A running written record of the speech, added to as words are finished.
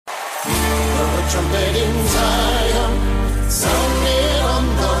trumpet in Zion, sound it on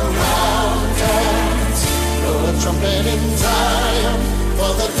the mountains. Blow a trumpet in Zion,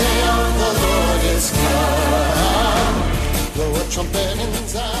 for the day of the Lord is come. Blow a trumpet in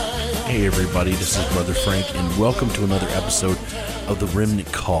Zion. Hey everybody, this is Brother Frank, and welcome to another episode of The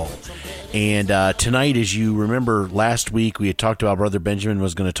Remnant Call. And tonight, as you remember, last week we had talked about Brother Benjamin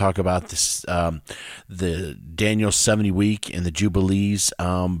was going to talk about this, the Daniel 70 week and the Jubilees.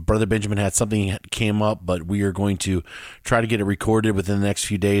 Brother Benjamin had something that came up, but we are going to try to get it recorded within the next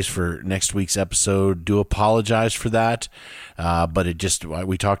few days for next week's episode. Do apologize for that, but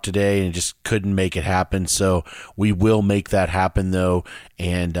we talked today and it just couldn't make it happen. So we will make that happen though,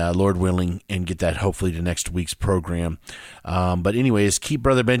 and Lord willing, and get that hopefully to next week's program. But anyways, keep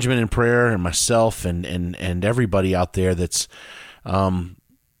Brother Benjamin in prayer, and myself and everybody out there that's, as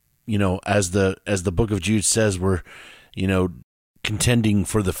the book of Jude says, we're, contending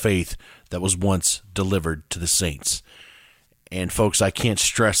for the faith that was once delivered to the saints. And folks, I can't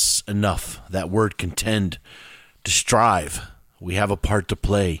stress enough that word contend, to strive. We have a part to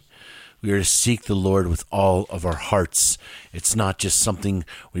play. We are to seek the Lord with all of our hearts. It's not just something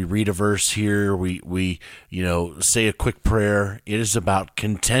we read a verse here, we say a quick prayer. It is about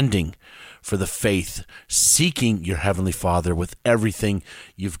contending for the faith, seeking your Heavenly Father with everything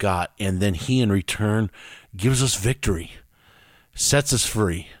you've got, and then He in return gives us victory, sets us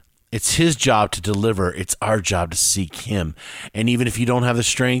free. It's His job to deliver. It's our job to seek Him. And even if you don't have the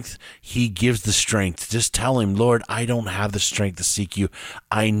strength, He gives the strength. Just tell Him, Lord, I don't have the strength to seek You.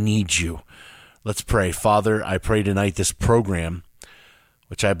 I need You. Let's pray. Father, I pray tonight this program,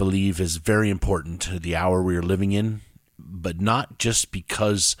 which I believe is very important to the hour we are living in, but not just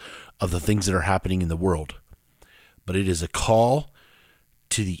because of the things that are happening in the world, but it is a call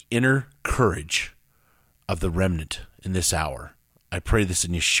to the inner courage of the remnant in this hour. I pray this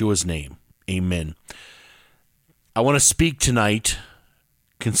in Yeshua's name. Amen. I want to speak tonight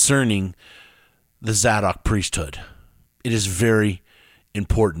concerning the Zadok priesthood. It is very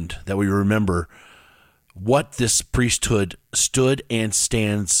important that we remember what this priesthood stood and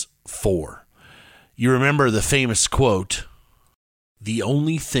stands for. You remember the famous quote, "The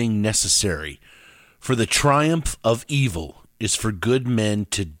only thing necessary for the triumph of evil is for good men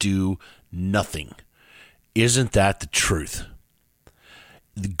to do nothing." Isn't that the truth?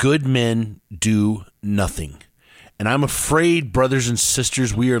 The good men do nothing. And I'm afraid, brothers and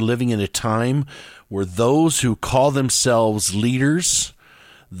sisters, we are living in a time where those who call themselves leaders,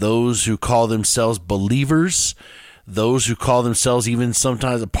 those who call themselves believers, those who call themselves even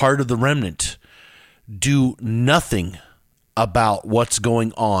sometimes a part of the remnant, do nothing about what's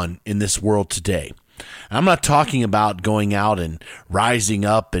going on in this world today. I'm not talking about going out and rising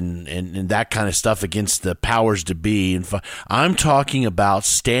up and that kind of stuff against the powers to be. I'm talking about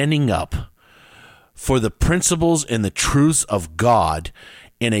standing up for the principles and the truths of God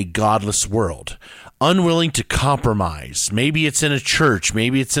in a godless world. Unwilling to compromise. Maybe it's in a church,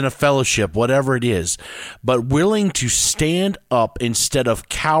 maybe it's in a fellowship, whatever it is, but willing to stand up instead of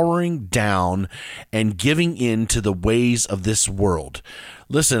cowering down and giving in to the ways of this world.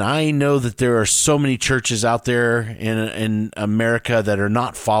 Listen, I know that there are so many churches out there in America that are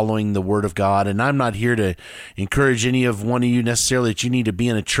not following the Word of God, and I'm not here to encourage any of one of you necessarily that you need to be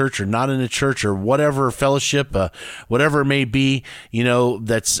in a church or not in a church or whatever fellowship, whatever it may be,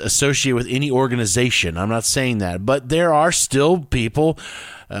 that's associated with any organization. I'm not saying that, but there are still people,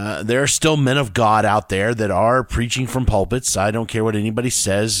 there are still men of God out there that are preaching from pulpits. I don't care what anybody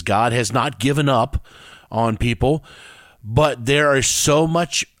says. God has not given up on people. But there is so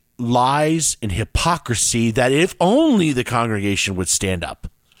much lies and hypocrisy that if only the congregation would stand up,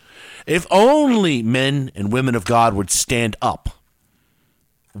 if only men and women of God would stand up,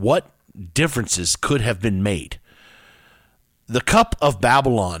 what differences could have been made? The cup of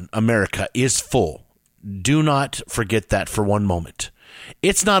Babylon, America, is full. Do not forget that for one moment.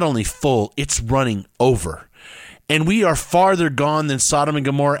 It's not only full, it's running over. And we are farther gone than Sodom and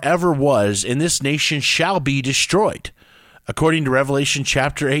Gomorrah ever was, and this nation shall be destroyed, according to Revelation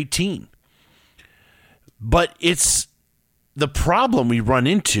chapter 18. But it's the problem we run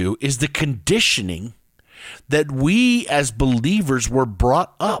into is the conditioning that we as believers were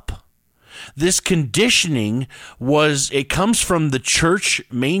brought up. This conditioning it comes from the church,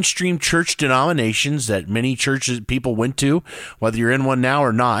 mainstream church denominations that many churches people went to, whether you're in one now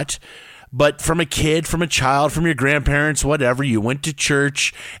or not. But from a kid, from a child, from your grandparents, whatever, you went to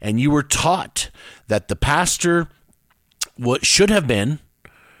church and you were taught that the pastor what should have been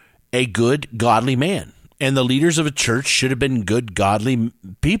a good, godly man. And the leaders of a church should have been good, godly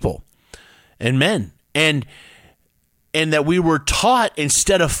people and men. And and that we were taught,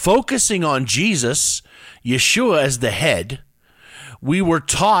 instead of focusing on Jesus, Yeshua as the head, we were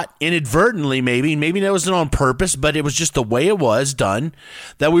taught inadvertently, maybe that wasn't on purpose, but it was just the way it was done,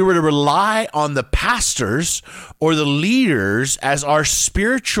 that we were to rely on the pastors or the leaders as our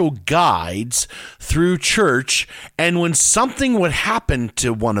spiritual guides through church. And when something would happen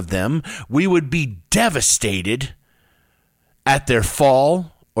to one of them, we would be devastated at their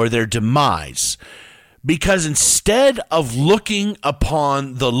fall or their demise. Because instead of looking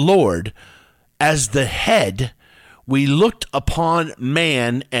upon the Lord as the head, we looked upon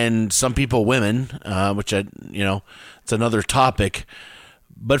man, and some people women, which it's another topic.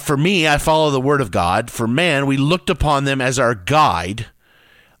 But for me, I follow the word of God. For man, we looked upon them as our guide,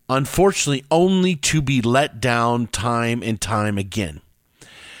 unfortunately, only to be let down time and time again.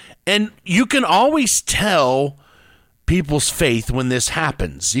 And you can always tell people's faith when this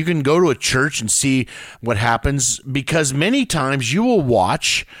happens. You can go to a church and see what happens, because many times you will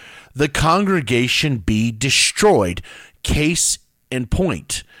watch the congregation be destroyed. Case in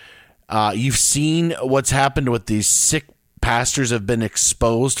point. You've seen what's happened with these sick pastors have been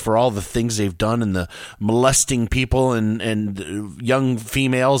exposed for all the things they've done and the molesting people and young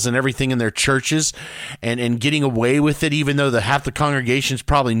females and everything in their churches and getting away with it, even though half the congregations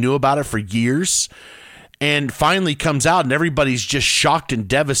probably knew about it for years. And finally comes out and everybody's just shocked and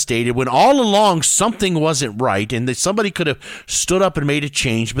devastated when all along something wasn't right and that somebody could have stood up and made a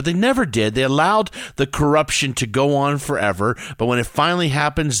change, but they never did. They allowed the corruption to go on forever. But when it finally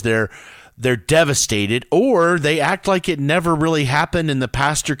happens, they're devastated, or they act like it never really happened and the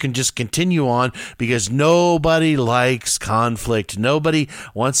pastor can just continue on because nobody likes conflict. Nobody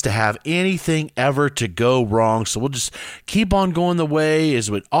wants to have anything ever to go wrong. So we'll just keep on going the way as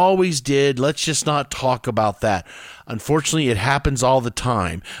it always did. Let's just not talk about that. Unfortunately, it happens all the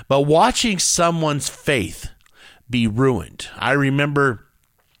time. But watching someone's faith be ruined. I remember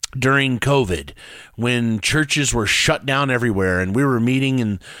during COVID, when churches were shut down everywhere and we were meeting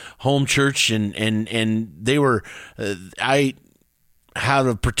in home church and they were, I had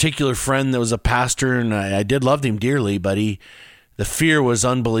a particular friend that was a pastor and I did love him dearly, but the fear was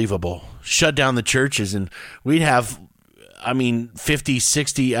unbelievable. Shut down the churches and we'd have, 50,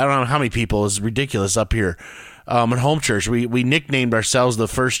 60, I don't know how many people, it was ridiculous up here. At home church, we nicknamed ourselves the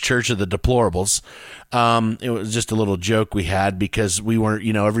first church of the deplorables. It was just a little joke we had because we weren't,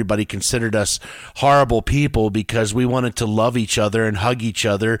 everybody considered us horrible people because we wanted to love each other and hug each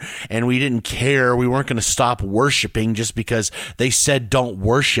other, and we didn't care. We weren't going to stop worshiping just because they said don't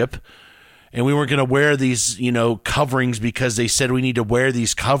worship. And we weren't going to wear these, coverings because they said we need to wear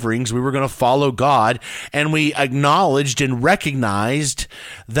these coverings. We were going to follow God. And we acknowledged and recognized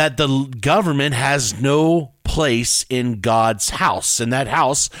that the government has no place in God's house. And that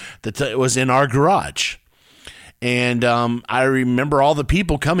house that was in our garage. And I remember all the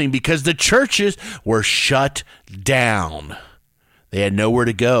people coming because the churches were shut down. They had nowhere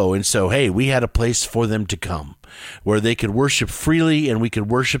to go. And so, hey, we had a place for them to come where they could worship freely and we could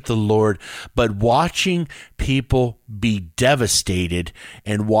worship the Lord. But watching people be devastated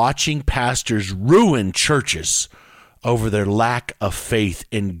and watching pastors ruin churches over their lack of faith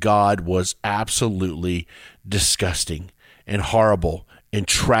in God was absolutely disgusting and horrible and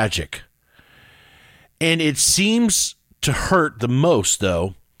tragic. And it seems to hurt the most,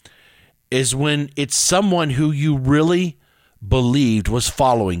 though, is when it's someone who you really believed was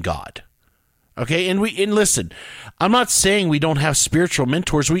following God. Okay, and listen, I'm not saying we don't have spiritual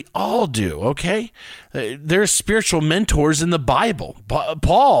mentors. We all do, okay? There's spiritual mentors in the Bible.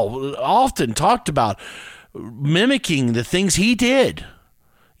 Paul often talked about mimicking the things he did.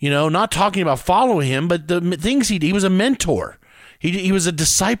 Not talking about following him, but the things he did. He was a mentor. He was a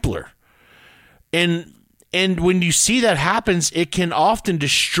discipler. And when you see that happens, it can often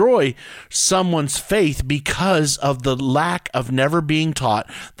destroy someone's faith because of the lack of never being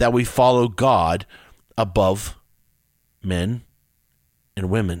taught that we follow God above men and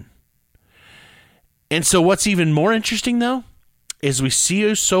women. And so what's even more interesting, though, is we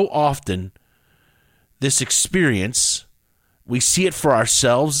see so often this experience. We see it for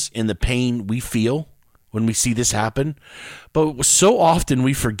ourselves in the pain we feel when we see this happen. But so often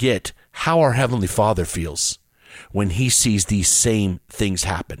we forget how our Heavenly Father feels when he sees these same things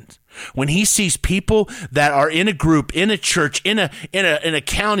happen. When he sees people that are in a group, in a church, in a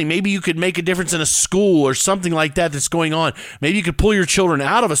county, maybe you could make a difference in a school or something like that that's going on. Maybe you could pull your children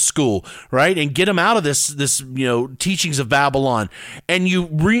out of a school, right, and get them out of this teachings of Babylon. And you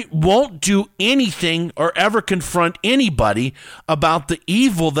won't do anything or ever confront anybody about the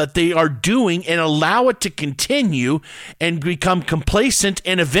evil that they are doing and allow it to continue and become complacent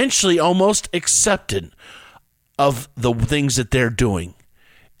and eventually almost accepted of the things that they're doing.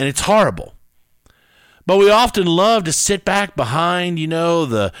 And it's horrible. But we often love to sit back behind,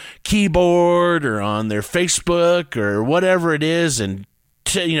 the keyboard or on their Facebook or whatever it is and,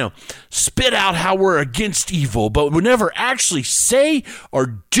 spit out how we're against evil, but we never actually say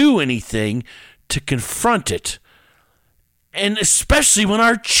or do anything to confront it. And especially when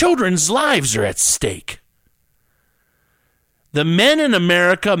our children's lives are at stake. The men in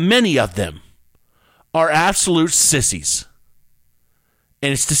America, many of them, are absolute sissies.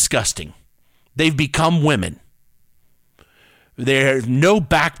 And it's disgusting. They've become women. They have no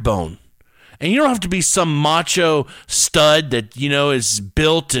backbone. And you don't have to be some macho stud that, is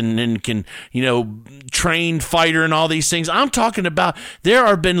built and can, trained fighter and all these things. I'm talking about there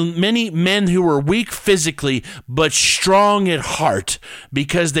have been many men who were weak physically but strong at heart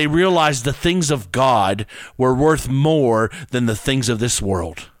because they realized the things of God were worth more than the things of this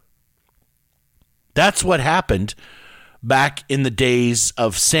world. That's what happened back in the days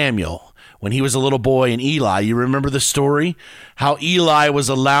of Samuel. When he was a little boy and Eli, you remember the story? How Eli was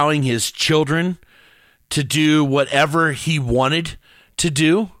allowing his children to do whatever he wanted to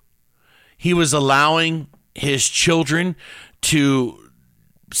do. He was allowing his children to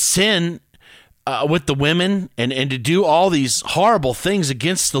sin with the women and to do all these horrible things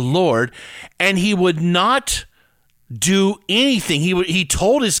against the Lord. And he would not do anything. He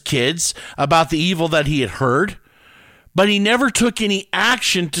told his kids about the evil that he had heard, but he never took any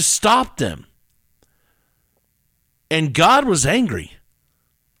action to stop them. And God was angry.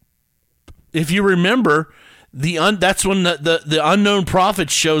 If you remember, that's when the unknown prophet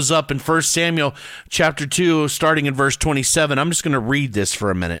shows up in 1 Samuel chapter 2, starting in verse 27. I'm just going to read this for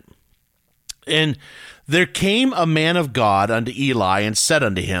a minute. And there came a man of God unto Eli and said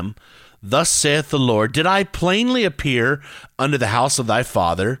unto him, Thus saith the Lord, Did I plainly appear unto the house of thy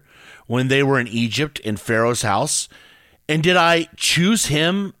father when they were in Egypt in Pharaoh's house? And did I choose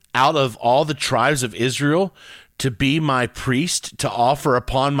him out of all the tribes of Israel to be my priest, to offer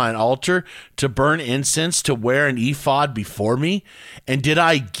upon mine altar, to burn incense, to wear an ephod before me? And did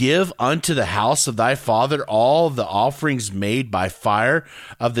I give unto the house of thy father all the offerings made by fire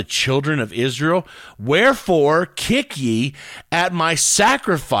of the children of Israel? Wherefore kick ye at my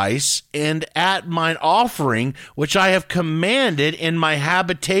sacrifice and at mine offering, which I have commanded in my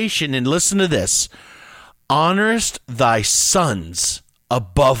habitation? And listen to this. Honorest thy sons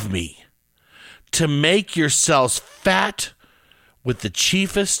above me, to make yourselves fat with the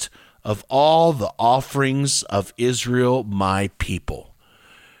chiefest of all the offerings of Israel, my people.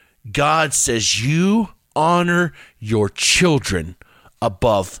 God says, you honor your children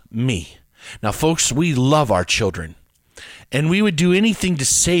above me. Now, folks, we love our children, and we would do anything to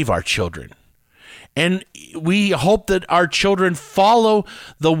save our children. And we hope that our children follow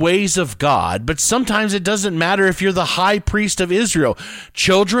the ways of God. But sometimes it doesn't matter if you're the high priest of Israel.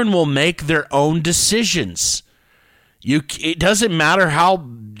 Children will make their own decisions. It doesn't matter how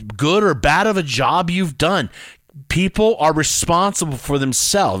good or bad of a job you've done. People are responsible for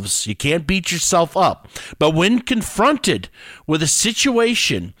themselves. You can't beat yourself up. But when confronted with a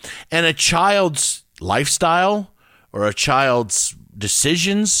situation and a child's lifestyle or a child's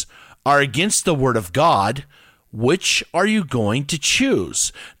decisions are against the word of God, which are you going to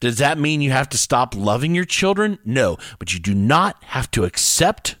choose? Does that mean you have to stop loving your children? No, but you do not have to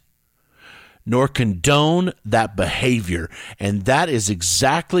accept nor condone that behavior. And that is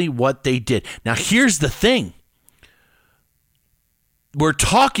exactly what they did. Now, here's the thing. We're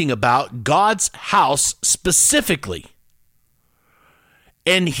talking about God's house specifically.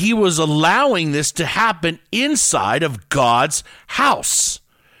 And he was allowing this to happen inside of God's house.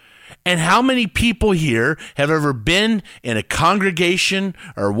 And how many people here have ever been in a congregation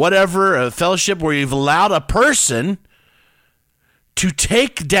or whatever, a fellowship, where you've allowed a person to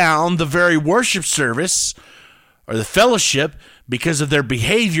take down the very worship service or the fellowship because of their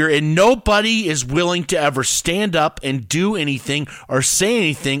behavior, and nobody is willing to ever stand up and do anything or say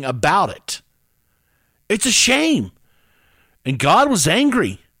anything about it? It's a shame. And God was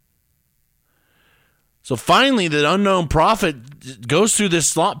angry. So finally, the unknown prophet goes through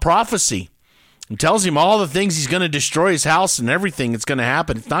this prophecy and tells him all the things he's going to destroy his house and everything that's going to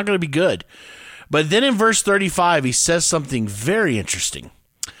happen. It's not going to be good. But then in verse 35, he says something very interesting.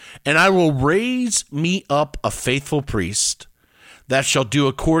 And I will raise me up a faithful priest that shall do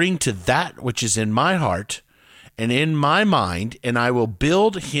according to that which is in my heart and in my mind, and I will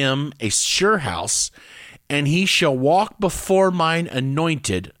build him a sure house, and he shall walk before mine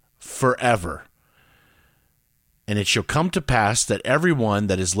anointed forever. And it shall come to pass that every one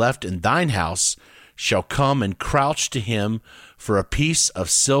that is left in thine house shall come and crouch to him for a piece of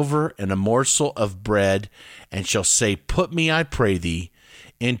silver and a morsel of bread, and shall say, Put me, I pray thee,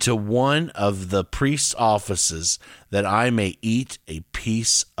 into one of the priest's offices, that I may eat a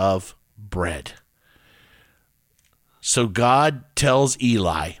piece of bread. So God tells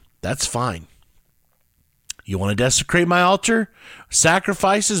Eli, that's fine. You want to desecrate my altar,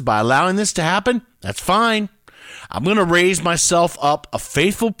 sacrifices, by allowing this to happen? That's fine. I'm going to raise myself up a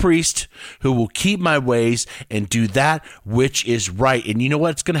faithful priest who will keep my ways and do that which is right. And you know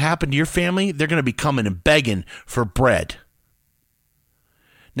what's going to happen to your family? They're going to be coming and begging for bread.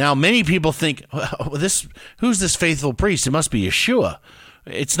 Now, many people think, who's this faithful priest? It must be Yeshua.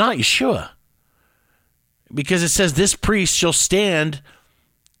 It's not Yeshua. Because it says this priest shall stand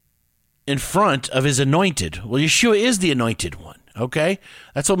in front of his anointed. Well, Yeshua is the anointed one, okay?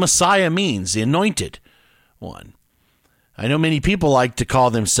 That's what Messiah means, the anointed one. I know many people like to call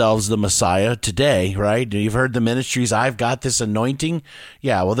themselves the Messiah today, right? You've heard the ministries, I've got this anointing.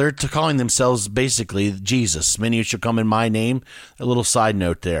 Yeah, well, they're calling themselves basically Jesus. Many of you shall come in my name. A little side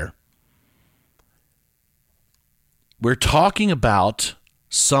note there. We're talking about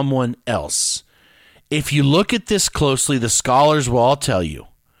someone else. If you look at this closely, the scholars will all tell you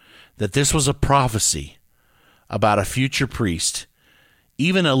that this was a prophecy about a future priest,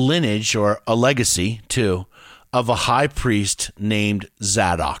 even a lineage or a legacy, too, of a high priest named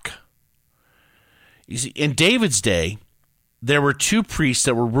Zadok. You see, in David's day, there were two priests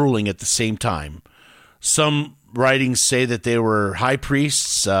that were ruling at the same time. Some writings say that they were high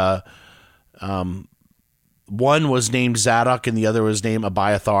priests. One was named Zadok and the other was named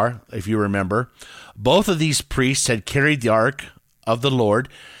Abiathar, if you remember. Both of these priests had carried the ark of the Lord,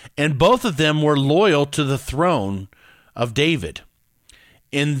 and both of them were loyal to the throne of David.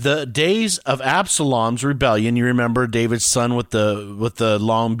 In the days of Absalom's rebellion, you remember David's son with the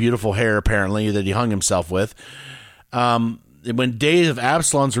long, beautiful hair, apparently, that he hung himself with. When days of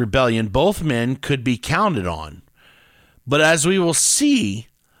Absalom's rebellion, both men could be counted on. But as we will see,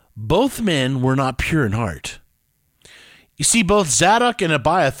 both men were not pure in heart. You see, both Zadok and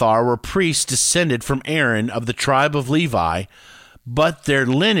Abiathar were priests descended from Aaron of the tribe of Levi, but their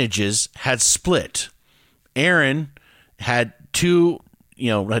lineages had split. Aaron had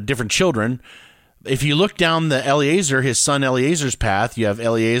had different children. If you look down the Eleazar, his son Eleazar's path, you have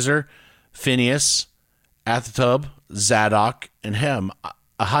Eleazar, Phinehas, Ahitub, Zadok, and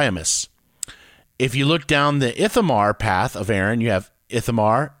Ahimaaz. If you look down the Ithamar path of Aaron, you have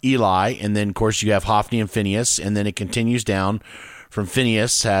Ithamar, Eli, and then, of course, you have Hophni and Phinehas, and then it continues down from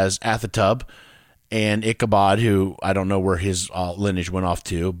Phinehas has Ahitub and Ichabod, who I don't know where his lineage went off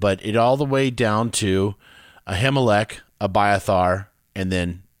to, but it all the way down to Ahimelech, Abiathar, and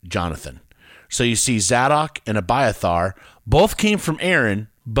then Jonathan. So you see Zadok and Abiathar both came from Aaron,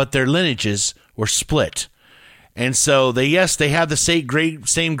 but their lineages were split. And so they have the same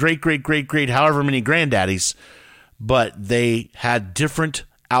great, however many granddaddies, but they had different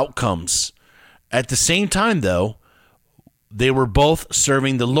outcomes. At the same time, though, they were both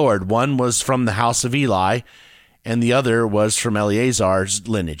serving the Lord. One was from the house of Eli, and the other was from Eleazar's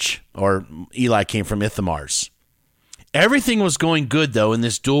lineage, or Eli came from Ithamar's. Everything was going good, though, in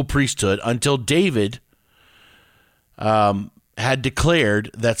this dual priesthood until David had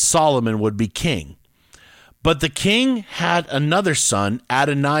declared that Solomon would be king. But the king had another son,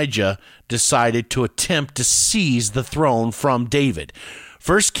 Adonijah, decided to attempt to seize the throne from David.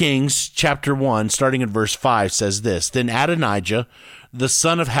 1 Kings chapter 1, starting at verse 5, says this, Then Adonijah, the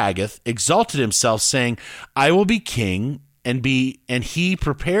son of Haggith, exalted himself, saying, I will be king, and he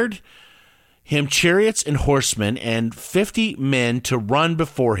prepared him chariots and horsemen, and 50 men to run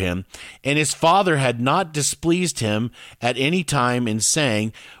before him. And his father had not displeased him at any time in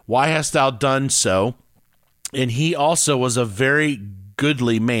saying, Why hast thou done so? And he also was a very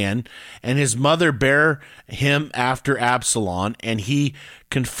goodly man, and his mother bare him after Absalom, and he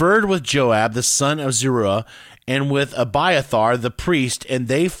conferred with Joab the son of Zeruiah, and with Abiathar the priest, and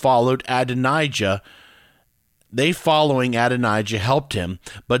they following Adonijah helped him.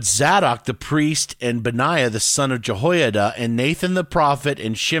 But Zadok the priest, and Benaiah the son of Jehoiada, and Nathan the prophet,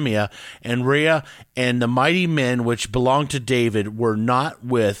 and Shimei, and Rhea, and the mighty men which belonged to David were not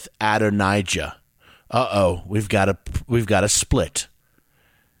with Adonijah. We've got a split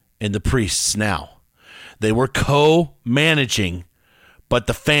in the priests now. They were co-managing, but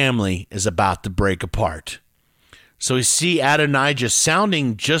the family is about to break apart. So we see Adonijah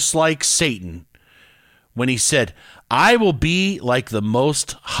sounding just like Satan when he said, I will be like the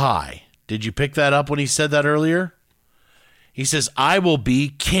Most High. Did you pick that up when he said that earlier? He says, I will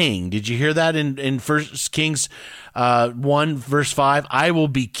be king. Did you hear that in 1 Kings 1, verse 5? I will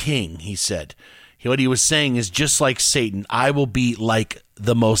be king, he said. What he was saying is, just like Satan, I will be like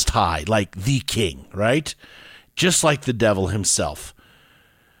the Most High, like the King, right? Just like the devil himself.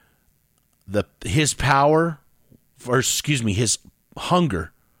 His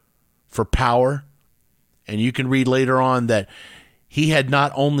hunger for power, and you can read later on that he had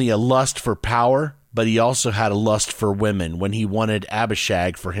not only a lust for power, but he also had a lust for women when he wanted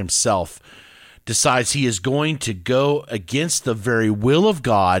Abishag for himself. Decides he is going to go against the very will of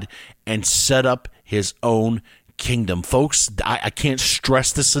God and set up his own kingdom. Folks, I can't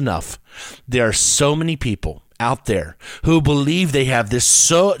stress this enough. There are so many people out there who believe they have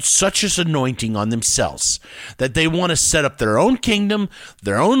such an anointing on themselves that they want to set up their own kingdom,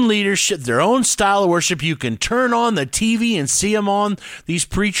 their own leadership, their own style of worship. You can turn on the TV and see them on these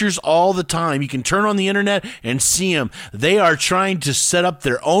preachers all the time. You can turn on the internet and see them. They are trying to set up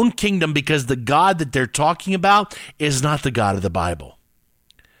their own kingdom because the God that they're talking about is not the God of the Bible.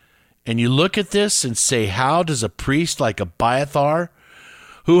 And you look at this and say, how does a priest like Abiathar,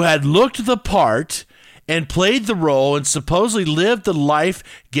 who had looked the part and played the role and supposedly lived the life,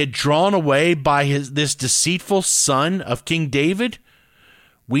 get drawn away by this deceitful son of King David?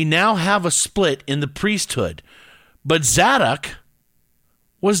 We now have a split in the priesthood. But Zadok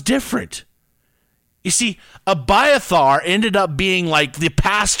was different. You see, Abiathar ended up being like the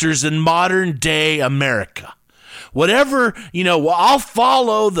pastors in modern day America. Whatever, I'll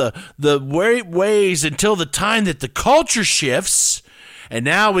follow the ways until the time that the culture shifts. And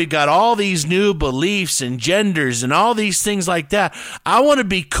now we've got all these new beliefs and genders and all these things like that. I want to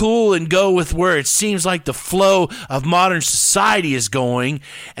be cool and go with where it seems like the flow of modern society is going.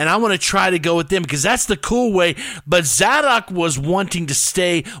 And I want to try to go with them because that's the cool way. But Zadok was wanting to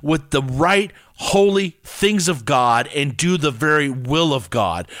stay with the right, holy things of God and do the very will of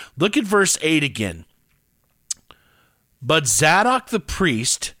God. Look at verse 8 again. But Zadok the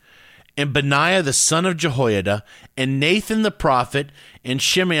priest, and Benaiah the son of Jehoiada, and Nathan the prophet, and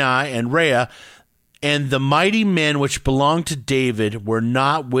Shimei and Rhea, and the mighty men which belonged to David were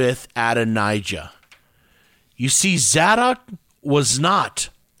not with Adonijah. You see, Zadok was not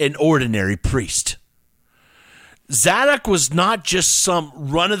an ordinary priest. Zadok was not just some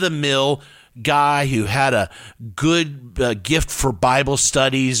run-of-the-mill guy who had a good gift for Bible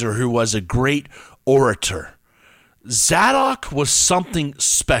studies or who was a great orator. Zadok was something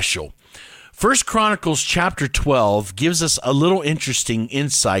special. 1 Chronicles chapter 12 gives us a little interesting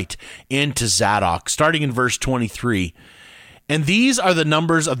insight into Zadok, starting in verse 23. And these are the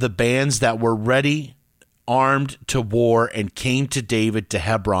numbers of the bands that were ready, armed to war, and came to David to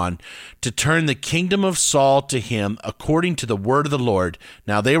Hebron to turn the kingdom of Saul to him according to the word of the Lord.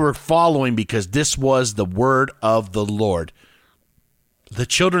 Now they were following because this was the word of the Lord. The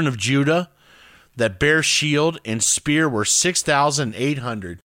children of Judah that bear shield and spear were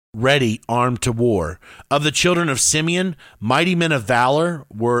 6,800. Ready, armed to war. Of the children of Simeon, mighty men of valor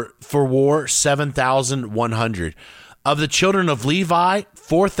were for war 7,100. Of the children of Levi,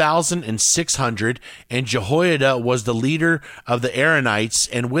 4,600, and Jehoiada was the leader of the Aaronites,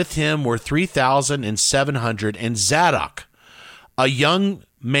 and with him were 3,700. And Zadok, a young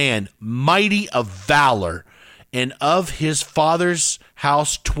man, mighty of valor, and of his father's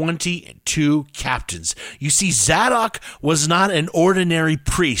house 22 captains. You see, Zadok was not an ordinary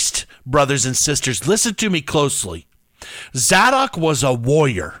priest, brothers and sisters. Listen to me closely. Zadok was a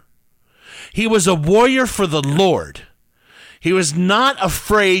warrior. He was a warrior for the Lord. He was not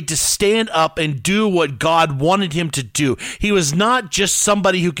afraid to stand up and do what God wanted him to do. He was not just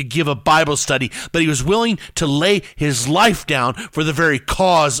somebody who could give a Bible study, but he was willing to lay his life down for the very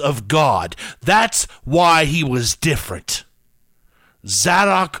cause of God. That's why he was different.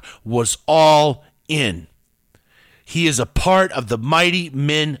 Zadok was all in. He is a part of the mighty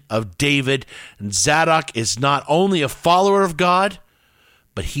men of David, and Zadok is not only a follower of God,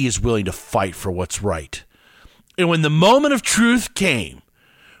 but he is willing to fight for what's right. And when the moment of truth came,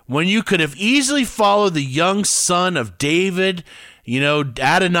 when you could have easily followed the young son of David,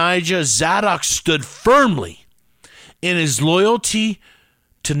 Adonijah, Zadok stood firmly in his loyalty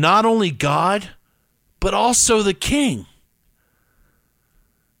to not only God, but also the king.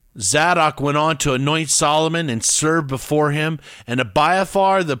 Zadok went on to anoint Solomon and serve before him, and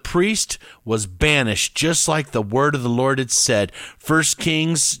Abiathar the priest was banished, just like the word of the Lord had said. 1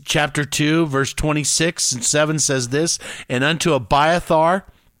 Kings chapter 2, verse 26 and 7 says this, And unto Abiathar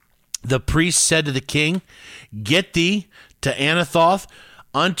the priest said to the king, Get thee to Anathoth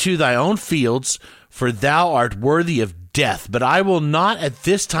unto thy own fields, for thou art worthy of death. But I will not at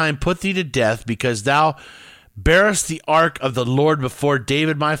this time put thee to death, because thou bearest the ark of the Lord before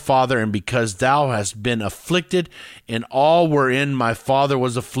David my father, and because thou hast been afflicted in all wherein my father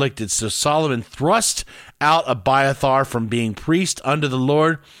was afflicted. So Solomon thrust out Abiathar from being priest unto the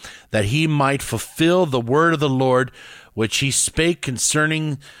Lord, that he might fulfill the word of the Lord, which he spake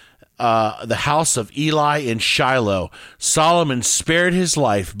concerning the house of Eli in Shiloh. Solomon spared his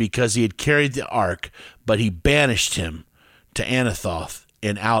life because he had carried the ark, but he banished him to Anathoth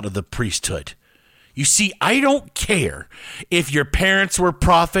and out of the priesthood. You see, I don't care if your parents were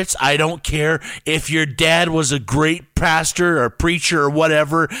prophets. I don't care if your dad was a great pastor or preacher or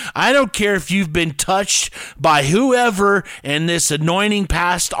whatever. I don't care if you've been touched by whoever and this anointing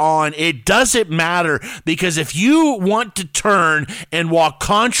passed on. It doesn't matter, because if you want to turn and walk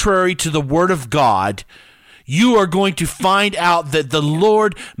contrary to the word of God, you are going to find out that the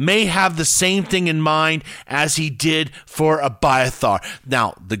Lord may have the same thing in mind as he did for Abiathar.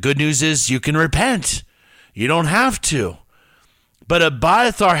 Now, the good news is you can repent. You don't have to. But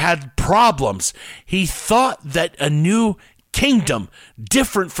Abiathar had problems. He thought that a new kingdom,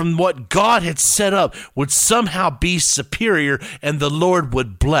 different from what God had set up, would somehow be superior and the Lord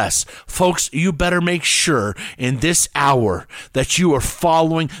would bless. Folks, you better make sure in this hour that you are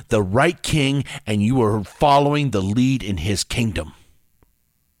following the right king and you are following the lead in his kingdom.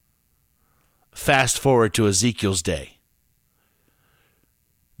 Fast forward to Ezekiel's day.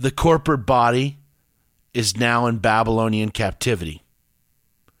 The corporate body is now in Babylonian captivity.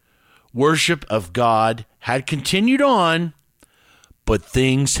 Worship of God had continued on, but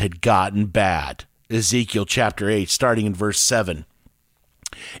things had gotten bad. Ezekiel chapter 8, starting in verse 7.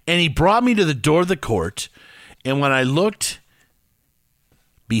 And he brought me to the door of the court, and when I looked,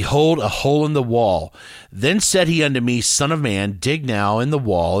 behold, a hole in the wall. Then said he unto me, Son of man, dig now in the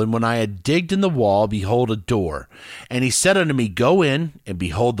wall. And when I had digged in the wall, behold, a door. And he said unto me, Go in, and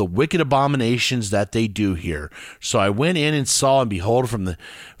behold the wicked abominations that they do here. So I went in and saw, and behold, from the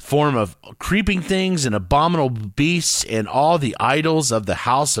form of creeping things and abominable beasts, and all the idols of the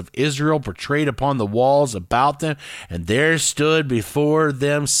house of Israel portrayed upon the walls about them. And there stood before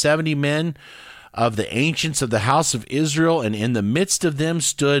them 70 men of the ancients of the house of Israel, and in the midst of them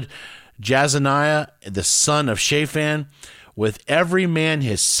stood Jazaniah, the son of Shaphan, with every man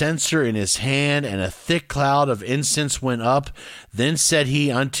his censer in his hand, and a thick cloud of incense went up. Then said he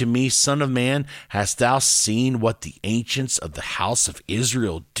unto me, Son of man, hast thou seen what the ancients of the house of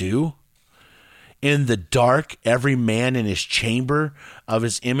Israel do? In the dark, every man in his chamber of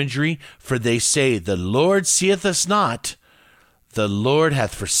his imagery, for they say, The Lord seeth us not. The Lord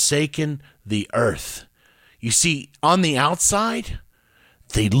hath forsaken the earth. You see, on the outside,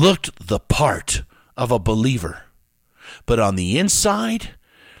 they looked the part of a believer. But on the inside,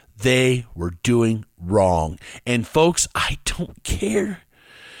 they were doing wrong. And folks, I don't care.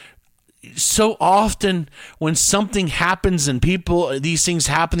 So often when something happens and these things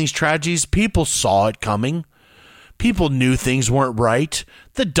happen, these tragedies, people saw it coming. People knew things weren't right.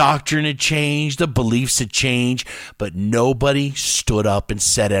 The doctrine had changed. The beliefs had changed. But nobody stood up and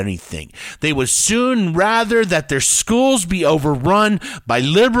said anything. They would soon rather that their schools be overrun by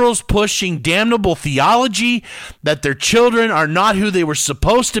liberals pushing damnable theology, that their children are not who they were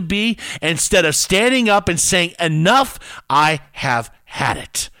supposed to be, instead of standing up and saying, Enough, I have had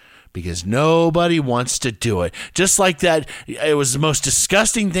it. Because nobody wants to do it. Just like that, it was the most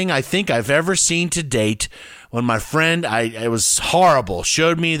disgusting thing I think I've ever seen to date. When my friend, it was horrible,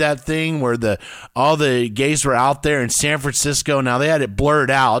 showed me that thing where all the gays were out there in San Francisco. Now, they had it blurred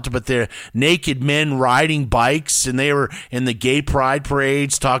out, but they're naked men riding bikes, and they were in the gay pride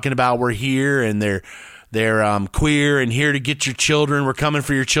parades talking about we're here, and they're queer and here to get your children. We're coming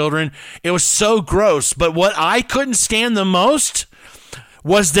for your children. It was so gross. But what I couldn't stand the most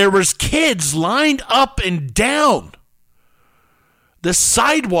was there was kids lined up and down the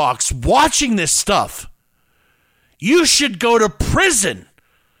sidewalks watching this stuff. You should go to prison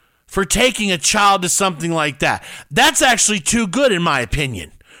for taking a child to something like that. That's actually too good, in my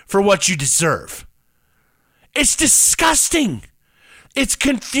opinion, for what you deserve. It's disgusting. It's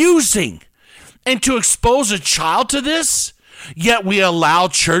confusing. And to expose a child to this, yet we allow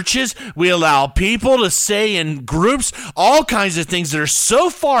churches, we allow people to say in groups all kinds of things that are so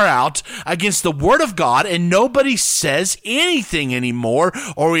far out against the Word of God, and nobody says anything anymore.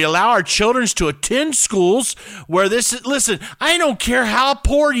 Or we allow our children to attend schools where listen, I don't care how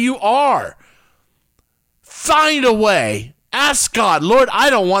poor you are. Find a way Ask God, Lord, I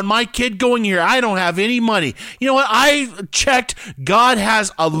don't want my kid going here. I don't have any money. You know what? I checked. God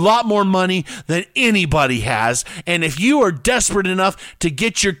has a lot more money than anybody has. And if you are desperate enough to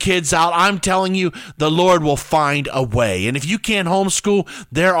get your kids out, I'm telling you, the Lord will find a way. And if you can't homeschool,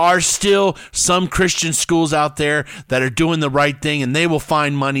 there are still some Christian schools out there that are doing the right thing, and they will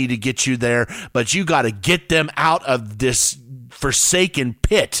find money to get you there. But you got to get them out of this forsaken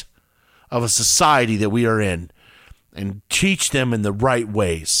pit of a society that we are in, and teach them in the right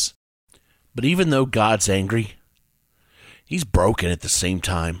ways. But even though God's angry, he's broken at the same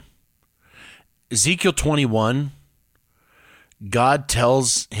time. Ezekiel 21, God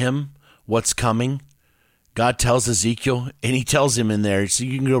tells him what's coming. God tells Ezekiel, and he tells him in there, so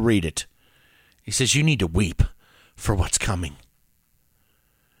you can go read it. He says, you need to weep for what's coming.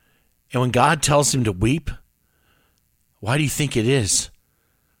 And when God tells him to weep, why do you think it is?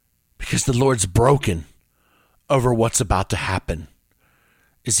 Because the Lord's broken over what's about to happen.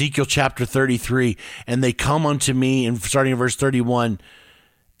 Ezekiel chapter 33, and they come unto me, and starting in verse 31,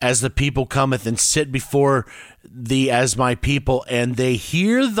 as the people cometh and sit before thee as my people, and they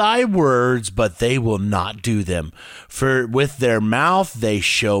hear thy words, but they will not do them. For with their mouth they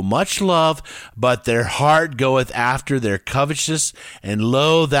show much love, but their heart goeth after their covetousness, and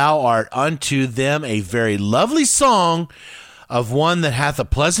lo, thou art unto them a very lovely song, of one that hath a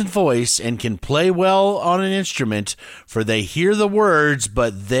pleasant voice and can play well on an instrument, for they hear the words,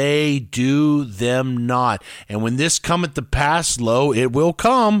 but they do them not. And when this cometh to pass, lo, it will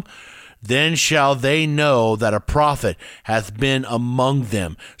come, then shall they know that a prophet hath been among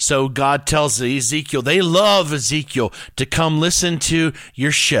them. So God tells Ezekiel, they love Ezekiel to come listen to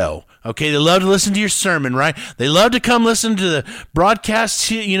your show. Okay, they love to listen to your sermon, right? They love to come listen to the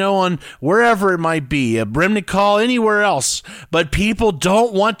broadcasts, on wherever it might be, a remnant call, anywhere else. But people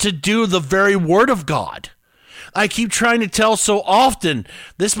don't want to do the very word of God. I keep trying to tell so often,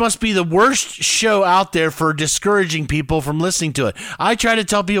 this must be the worst show out there for discouraging people from listening to it. I try to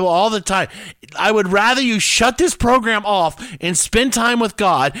tell people all the time, I would rather you shut this program off and spend time with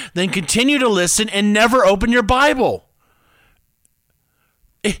God than continue to listen and never open your Bible.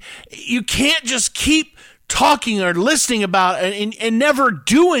 You can't just keep talking or listening about and never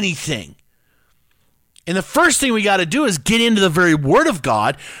do anything. And the first thing we got to do is get into the very word of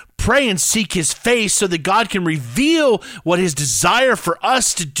God, pray and seek his face so that God can reveal what his desire for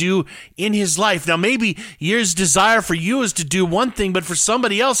us to do in his life. Now, maybe his desire for you is to do one thing, but for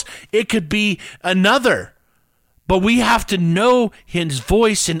somebody else, it could be another. But we have to know his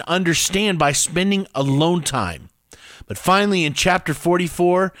voice and understand by spending alone time. But finally, in chapter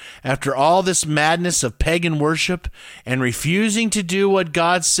 44, after all this madness of pagan worship and refusing to do what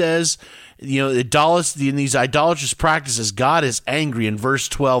God says, in these idolatrous practices, God is angry in verse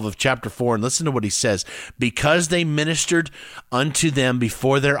 12 of chapter 4. And listen to what he says. Because they ministered unto them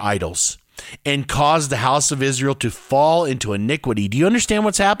before their idols and caused the house of Israel to fall into iniquity. Do you understand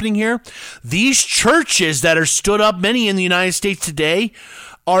what's happening here? These churches that are stood up, many in the United States today,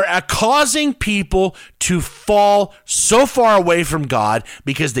 are causing people to fall so far away from God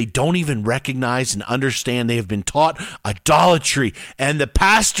because they don't even recognize and understand they have been taught idolatry, and the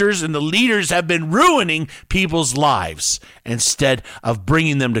pastors and the leaders have been ruining people's lives instead of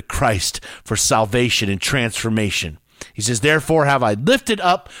bringing them to Christ for salvation and transformation. He says, therefore have I lifted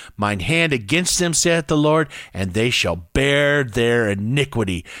up mine hand against them, saith the Lord, and they shall bear their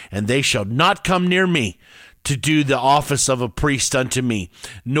iniquity, and they shall not come near me to do the office of a priest unto me,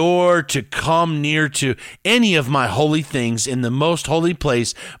 nor to come near to any of my holy things in the most holy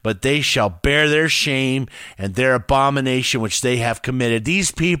place, but they shall bear their shame and their abomination which they have committed. These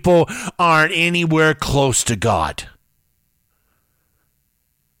people aren't anywhere close to God.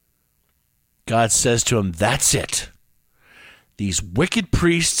 God says to him, that's it. These wicked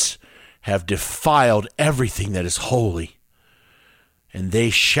priests have defiled everything that is holy, and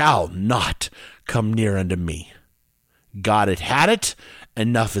they shall not come near unto me. God had it.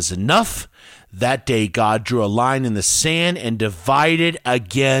 Enough is enough. That day God drew a line in the sand and divided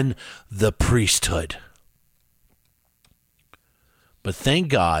again the priesthood. But thank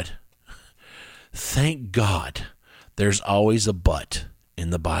God, there's always a but in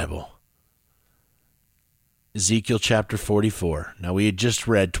the Bible. Ezekiel chapter 44. Now we had just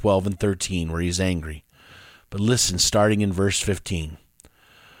read 12 and 13 where he's angry. But listen, starting in verse 15.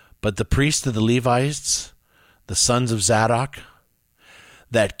 But the priests of the Levites, the sons of Zadok,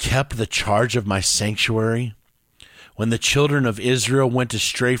 that kept the charge of my sanctuary, when the children of Israel went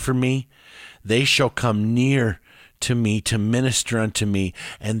astray from me, they shall come near to me to minister unto me,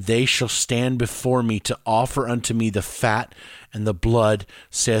 and they shall stand before me to offer unto me the fat and the blood,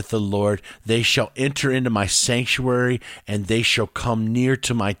 saith the Lord. They shall enter into my sanctuary, and they shall come near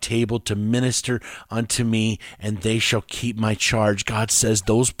to my table to minister unto me, and they shall keep my charge. God says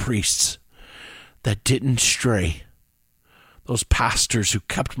those priests that didn't stray, those pastors who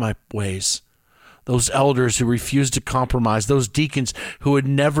kept my ways, those elders who refused to compromise, those deacons who would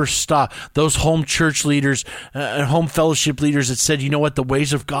never stop, those home church leaders and home fellowship leaders that said, you know what, the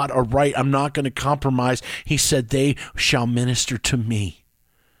ways of God are right, I'm not going to compromise. He said, they shall minister to me.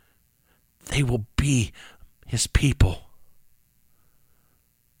 They will be his people.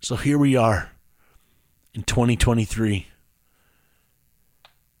 So here we are in 2023.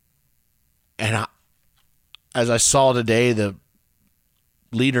 And as I saw today, the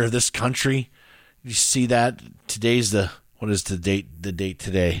leader of this country, you see that today's what is the date? The date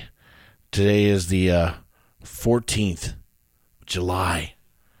today? Today is the 14th of July.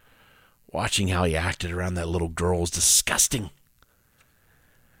 Watching how he acted around that little girl is disgusting.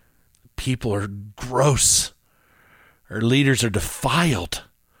 People are gross. Our leaders are defiled.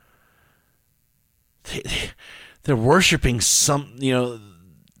 They're worshiping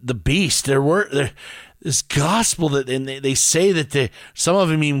the beast. They're this gospel that, and they say that some of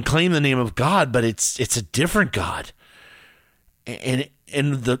them even claim the name of God, but it's a different God, and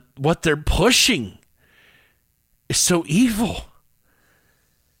what they're pushing is so evil.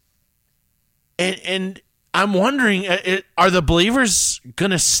 And I'm wondering, are the believers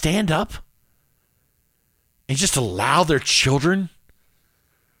going to stand up and just allow their children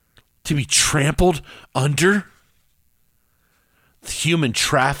to be trampled under? The human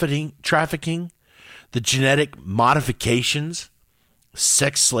trafficking, the genetic modifications,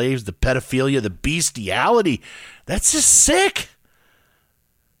 sex slaves, the pedophilia, the bestiality. That's just sick.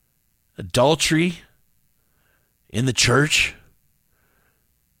 Adultery in the church,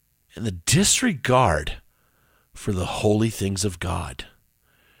 and the disregard for the holy things of God.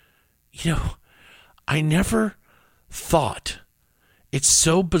 You know, I never thought, it's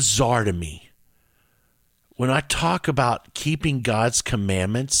so bizarre to me when I talk about keeping God's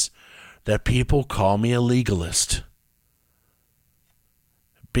commandments, that people call me a legalist.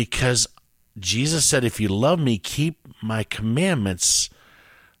 Because Jesus said, if you love me, keep my commandments.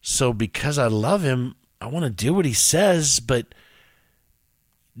 So because I love him, I want to do what he says. But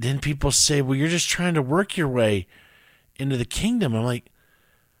then people say, well, you're just trying to work your way into the kingdom. I'm like,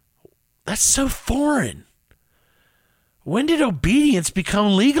 that's so foreign. When did obedience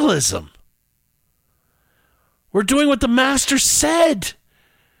become legalism? We're doing what the master said.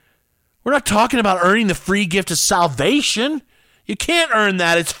 We're not talking about earning the free gift of salvation. You can't earn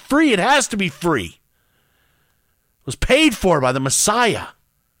that. It's free. It has to be free. It was paid for by the Messiah.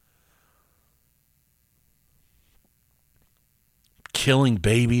 Killing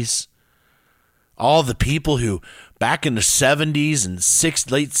babies. All the people who back in the 70s and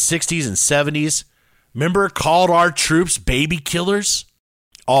late 60s and 70s, remember, called our troops baby killers?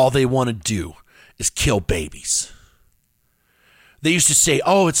 All they want to do is kill babies. They used to say,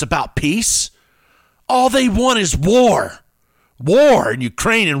 oh, it's about peace. All they want is war. War in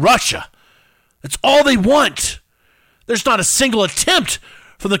Ukraine and Russia. That's all they want. There's not a single attempt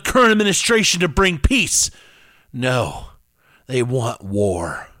from the current administration to bring peace. No, they want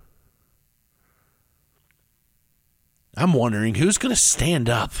war. I'm wondering who's going to stand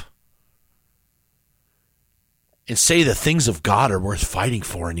up and say the things of God are worth fighting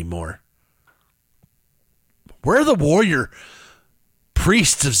for anymore. Where are the warrior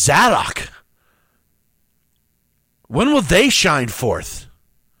priests of Zadok? When will they shine forth?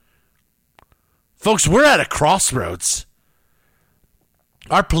 Folks, we're at a crossroads.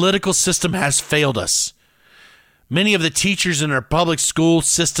 Our political system has failed us. Many of the teachers in our public school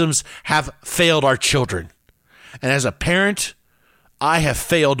systems have failed our children. And as a parent, I have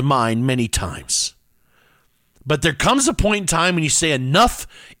failed mine many times. But there comes a point in time when you say enough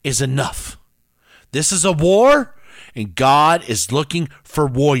is enough. This is a war, and God is looking for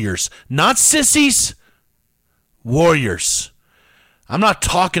warriors, not sissies, warriors. I'm not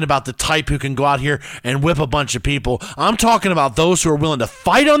talking about the type who can go out here and whip a bunch of people. I'm talking about those who are willing to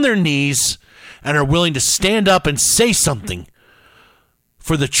fight on their knees and are willing to stand up and say something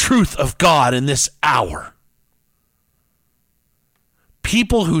for the truth of God in this hour.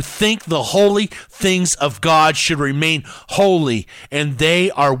 People who think the holy things of God should remain holy, and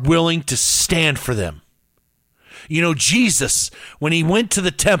they are willing to stand for them. You know, Jesus, when he went to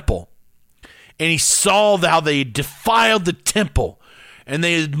the temple and he saw how they defiled the temple and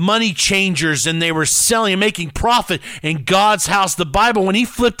they had money changers, and they were selling and making profit in God's house. The Bible, when he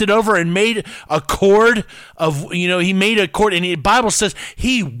flipped it over and made a cord of, he made a cord, and the Bible says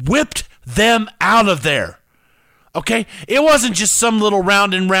he whipped them out of there. Okay? It wasn't just some little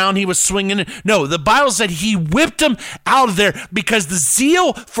round and round he was swinging it. No, the Bible said he whipped them out of there because the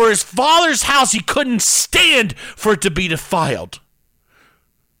zeal for his father's house, he couldn't stand for it to be defiled.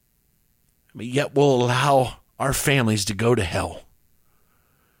 But yet we'll allow our families to go to hell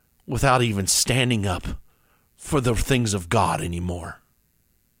without even standing up for the things of God anymore.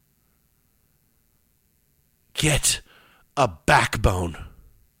 Get a backbone.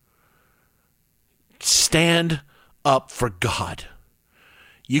 Stand up for God.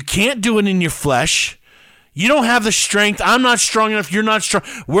 You can't do it in your flesh. You don't have the strength. I'm not strong enough. You're not strong.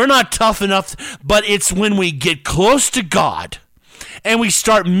 We're not tough enough. But it's when we get close to God and we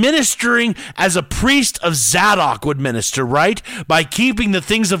start ministering as a priest of Zadok would minister, right? By keeping the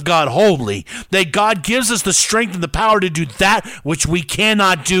things of God holy, that God gives us the strength and the power to do that which we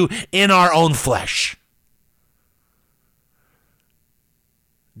cannot do in our own flesh.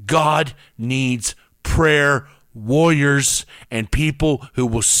 God needs prayer warriors and people who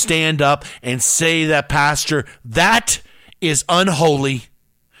will stand up and say that, Pastor, that is unholy.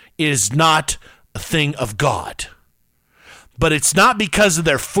 It is not a thing of God. But it's not because of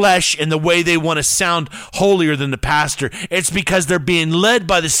their flesh and the way they want to sound holier than the pastor. It's because they're being led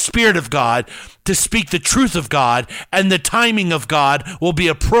by the Spirit of God to speak the truth of God, and the timing of God will be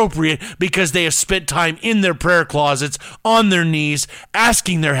appropriate because they have spent time in their prayer closets, on their knees,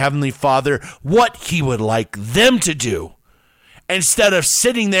 asking their Heavenly Father what He would like them to do. Instead of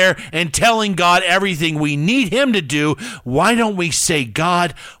sitting there and telling God everything we need Him to do, why don't we say,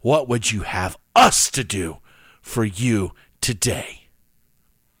 God, what would you have us to do for you today?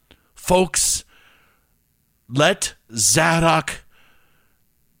 Folks, let Zadok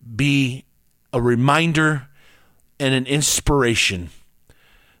be a reminder and an inspiration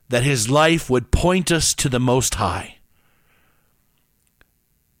that his life would point us to the Most High.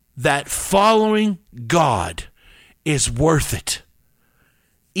 That following God is worth it.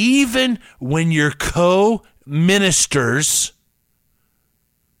 Even when your co-ministers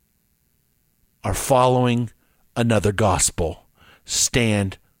are following another gospel.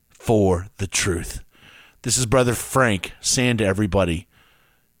 Stand for the truth. This is Brother Frank saying to everybody,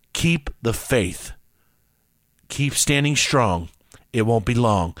 keep the faith. Keep standing strong. It won't be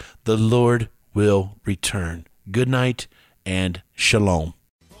long. The Lord will return. Good night and shalom.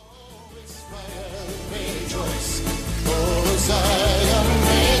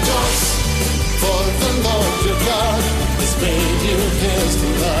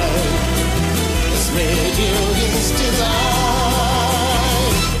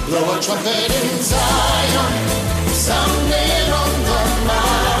 Blow a trumpet in Zion, sounding on the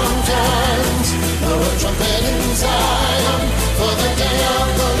mountains. Blow a trumpet in Zion, for the day of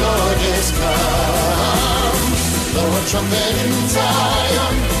the Lord is come. Blow a trumpet in Zion.